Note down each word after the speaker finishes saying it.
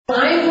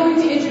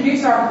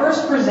introduce our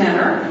first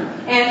presenter,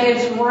 and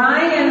it's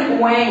Ryan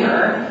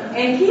Wanger,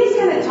 and he's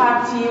going to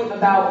talk to you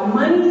about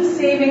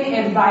money-saving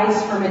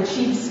advice from a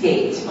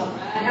cheapskate.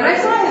 And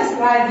I saw his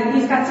slides, and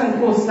he's got some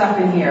cool stuff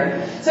in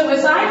here. So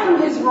aside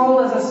from his role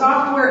as a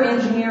software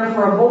engineer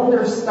for a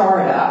Boulder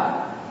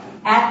startup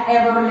at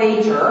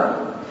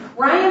Evernature,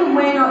 Ryan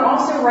Wanger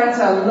also writes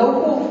a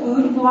local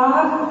food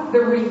blog,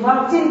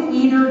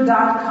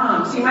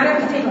 thereluctanteater.com. So you might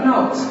have to take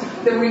notes.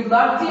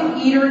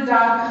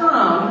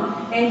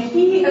 Thereluctanteater.com, and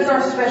he is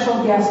our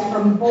special guest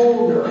from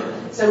Boulder.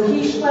 So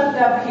he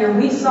schlepped up here.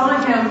 We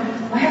saw him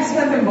last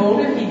month in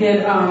Boulder. He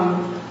did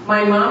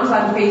My Mom's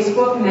on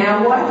Facebook,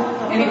 Now What?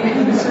 And it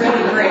was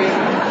really great.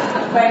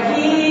 But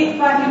he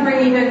thought he'd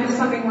bring even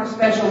something more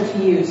special to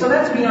you. So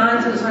that's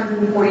beyond his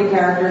 140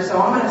 characters,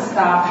 so I'm going to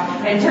stop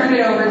and turn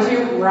it over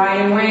to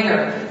Ryan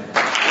Wanger.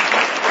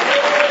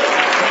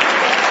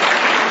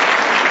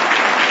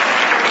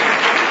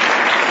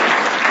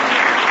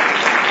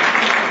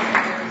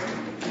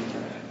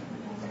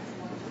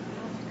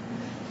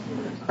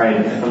 Right,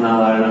 if I'm not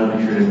loud enough,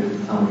 make sure to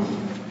tell me.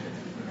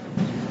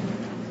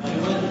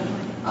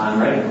 I'm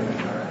ready.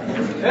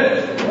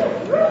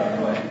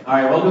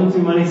 Alright, welcome to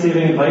Money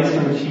Saving Advice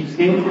from a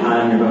Cheapskate.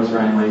 I'm your host,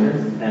 Ryan Wanger,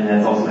 and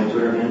that's also my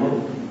Twitter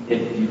handle.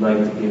 If you'd like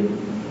to give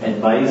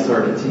advice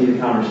or continue the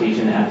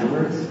conversation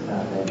afterwards,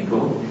 that'd be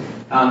cool.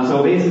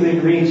 So basically,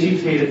 for being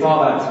Cheapskate, it's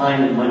all about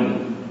time and money.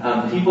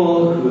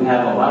 People who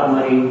have a lot of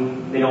money,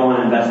 they don't want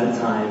to invest the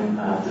time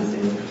to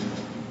save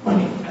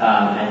money.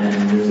 And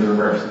then there's the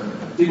reverse.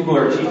 People who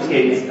are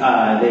cheapskates,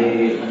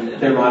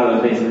 their motto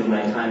is basically,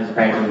 my time is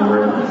practically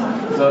worthless.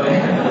 So if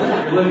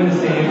you're looking to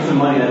save some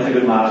money, that's a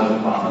good motto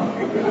to follow.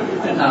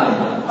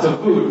 So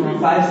food, from a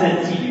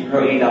 5-cent tea, you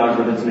grow $8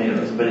 worth of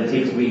tomatoes, but it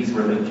takes weeks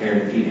worth of care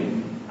and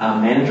feeding.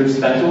 Manager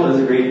special is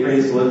a great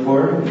phrase to look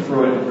for. You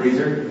throw it in the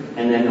freezer,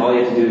 and then all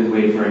you have to do is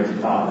wait for it to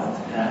thaw.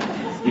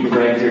 You can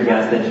brag to your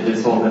guests that you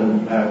just sold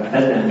them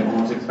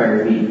almost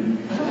expired meat.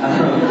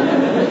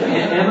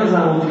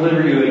 Amazon will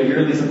deliver you a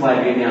yearly supply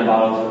of Avion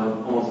bottles for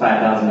almost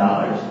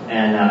 $5,000,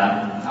 and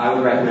I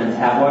would recommend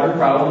tap water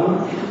probably.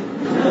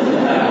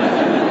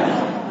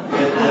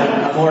 It's a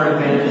more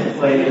advanced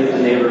display is the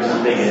neighbor's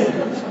spigot.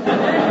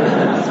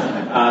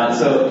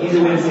 So easy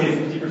way to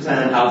save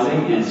 50% on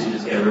housing is to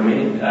just get a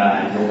roommate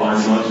and you'll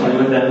bond emotionally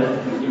with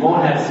them. You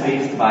won't have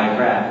space to buy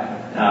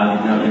crap.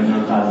 There's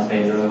no closet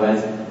space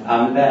otherwise.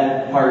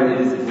 That part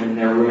is when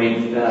their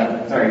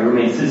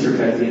roommate's sister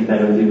tries to get in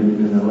bed with you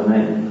in the middle of the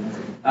night.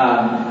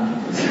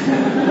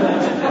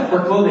 For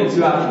clothing,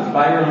 2 options.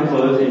 Buy your own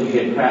clothes and you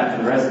get crap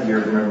for the rest of the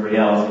year from everybody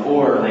else.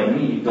 Or, like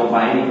me, don't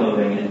buy any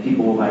clothing and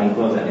people will buy any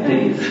clothes at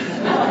me.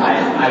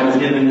 I was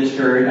given this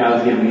shirt, I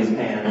was given these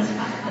pants.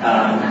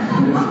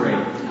 It was great.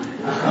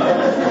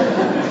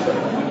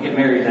 When you get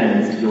married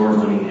then, it's your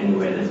money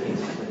anyway, that's being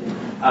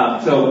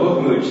spent. So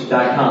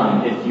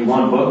bookmooch.com, if you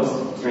want books,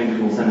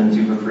 strangers will send them to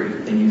you for free.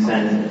 And you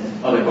send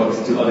other books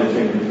to other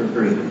strangers for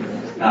free.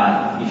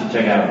 You should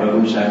check out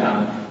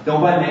bookmooch.com.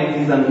 Don't buy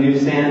magazines on the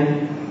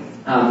newsstand.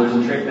 There's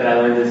a trick that I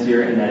learned this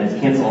year, and that is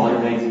cancel all your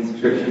magazine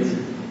subscriptions.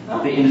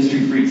 The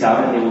industry freaks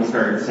out, and they will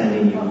start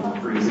sending you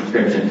free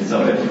subscriptions.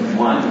 So if you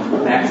want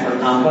facts or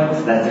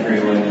complex, that's a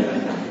great way.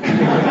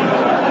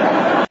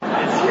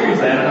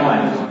 Seriously, I don't know why.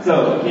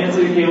 So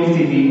cancel your cable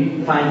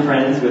TV, find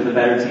friends with a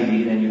better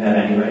TV than you have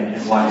anyway,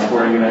 and watch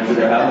sporting events at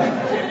their house.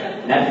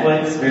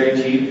 Netflix, very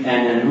cheap,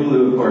 and then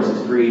Hulu, of course,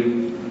 is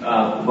free.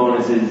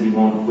 Bonus is you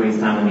won't waste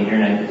time on the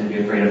internet because you'll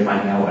be afraid of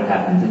finding out what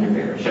happens in your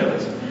favorite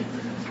shows.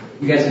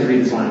 You guys can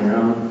read this one on your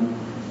own.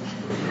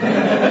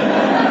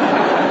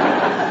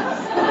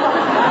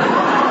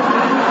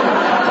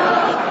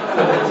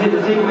 So the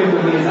takeaway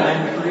for me is I'm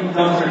 3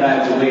 dumpster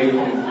dives away from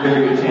a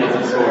very good chance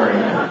of scoring.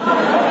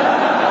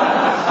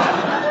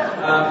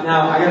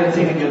 Now, I got to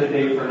take it the other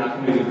day for not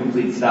coming to a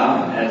complete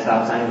stop at a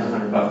stop sign. It was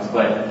 $100,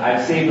 but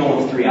I've saved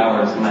almost 3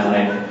 hours of my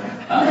life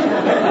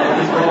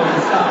just rolling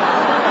the stop.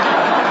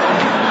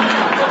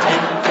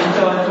 And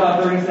so it's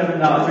about $35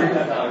 an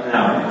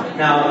hour.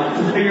 Now,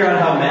 to figure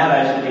out how mad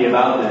I should be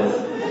about this,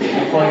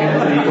 you plug it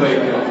into the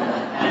equation.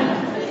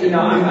 And,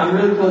 I'm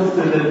really close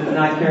to the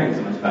not caring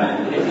so much about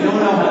it. If you don't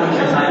know how much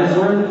your time is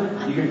worth,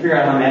 you can figure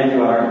out how mad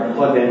you are,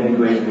 plug that in the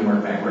equation and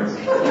work backwards.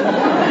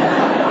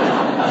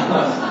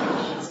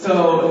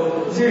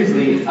 So,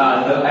 seriously, the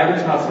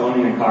average cost of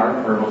owning a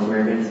car for most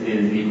Americans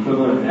is the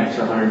equivalent of an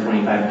extra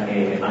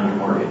 $125K on your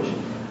mortgage.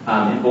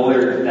 In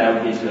Boulder, that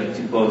would get you like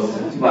 2 blocks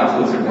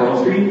closer to Pearl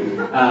Street. In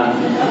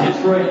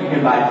Detroit, you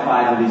can buy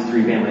 5 of these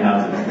 3-family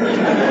houses.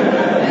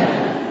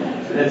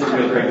 That's a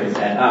real trick they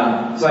said.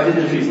 So I did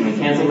this recently.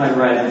 Canceled my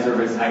Verizon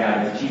service. I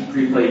got a cheap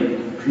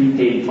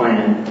prepaid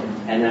plan,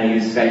 and then I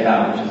used Skype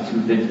out, which is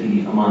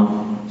 $250 a month,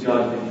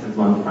 $2.50 a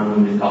month for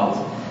unlimited calls.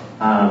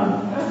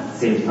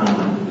 Saved a ton of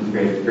money. It was a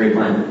great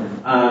plan.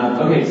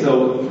 Okay,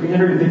 so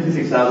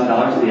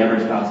 $356,000 is the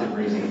average cost of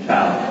raising a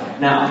child.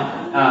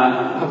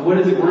 Now, what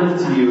is it worth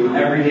to you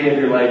every day of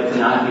your life to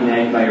not be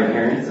nagged by your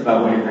parents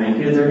about when your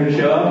grandkids are going to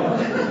show up?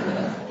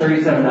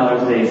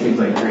 $37 a day seems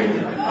like a great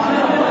deal.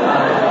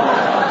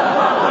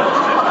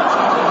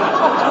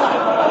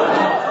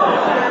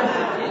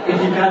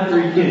 if you've got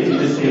 3 kids, you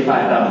just save $5,000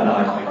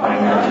 by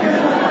cutting their hair.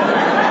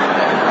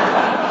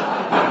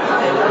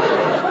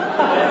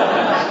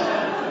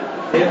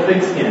 They have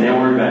thick skin, they don't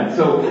worry about it.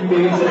 So, free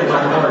babysitters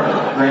are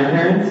important.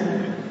 Grandparents,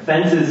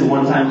 fence is a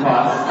one-time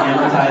cost,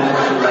 amortizes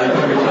the life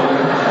of your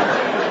children.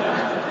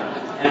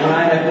 And when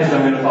I have kids,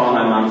 I'm going to follow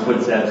my mom's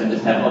footsteps and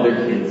just have other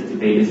kids to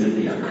babysit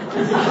the younger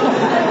ones.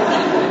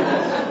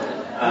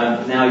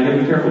 Now, you gotta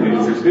be careful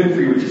because there's good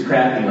free, which is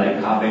crafty, like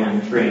hopping on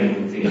a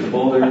train to get to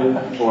Boulder,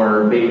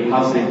 or baby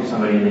house sitting for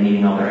somebody and then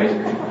eating all their ice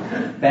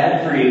cream.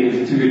 Bad free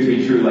is too good to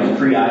be true, like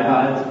free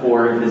iPods,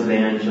 or if this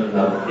van shows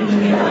up in the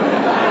air.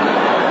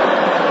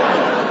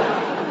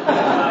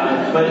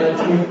 But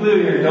to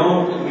conclude here,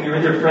 when you're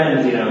with your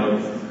friends,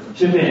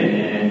 chip in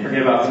and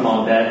forget about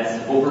small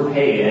debts,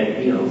 overpay at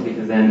meals,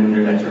 because then when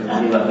there's extra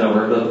money left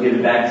over, they'll give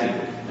it back to you.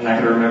 They're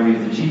not going to remember you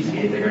as the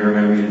cheapskate, they're going to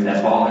remember you as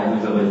that baller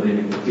who's always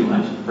leaving too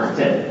much for a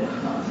tip.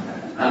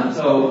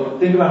 So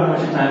think about how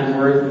much your time is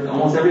worth.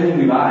 Almost everything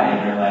we buy in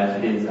our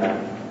lives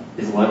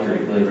is luxury,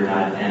 believe it or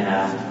not,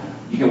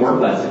 and you can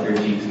work less if you're a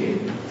cheapskate.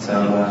 So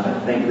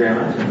thank you very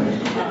much.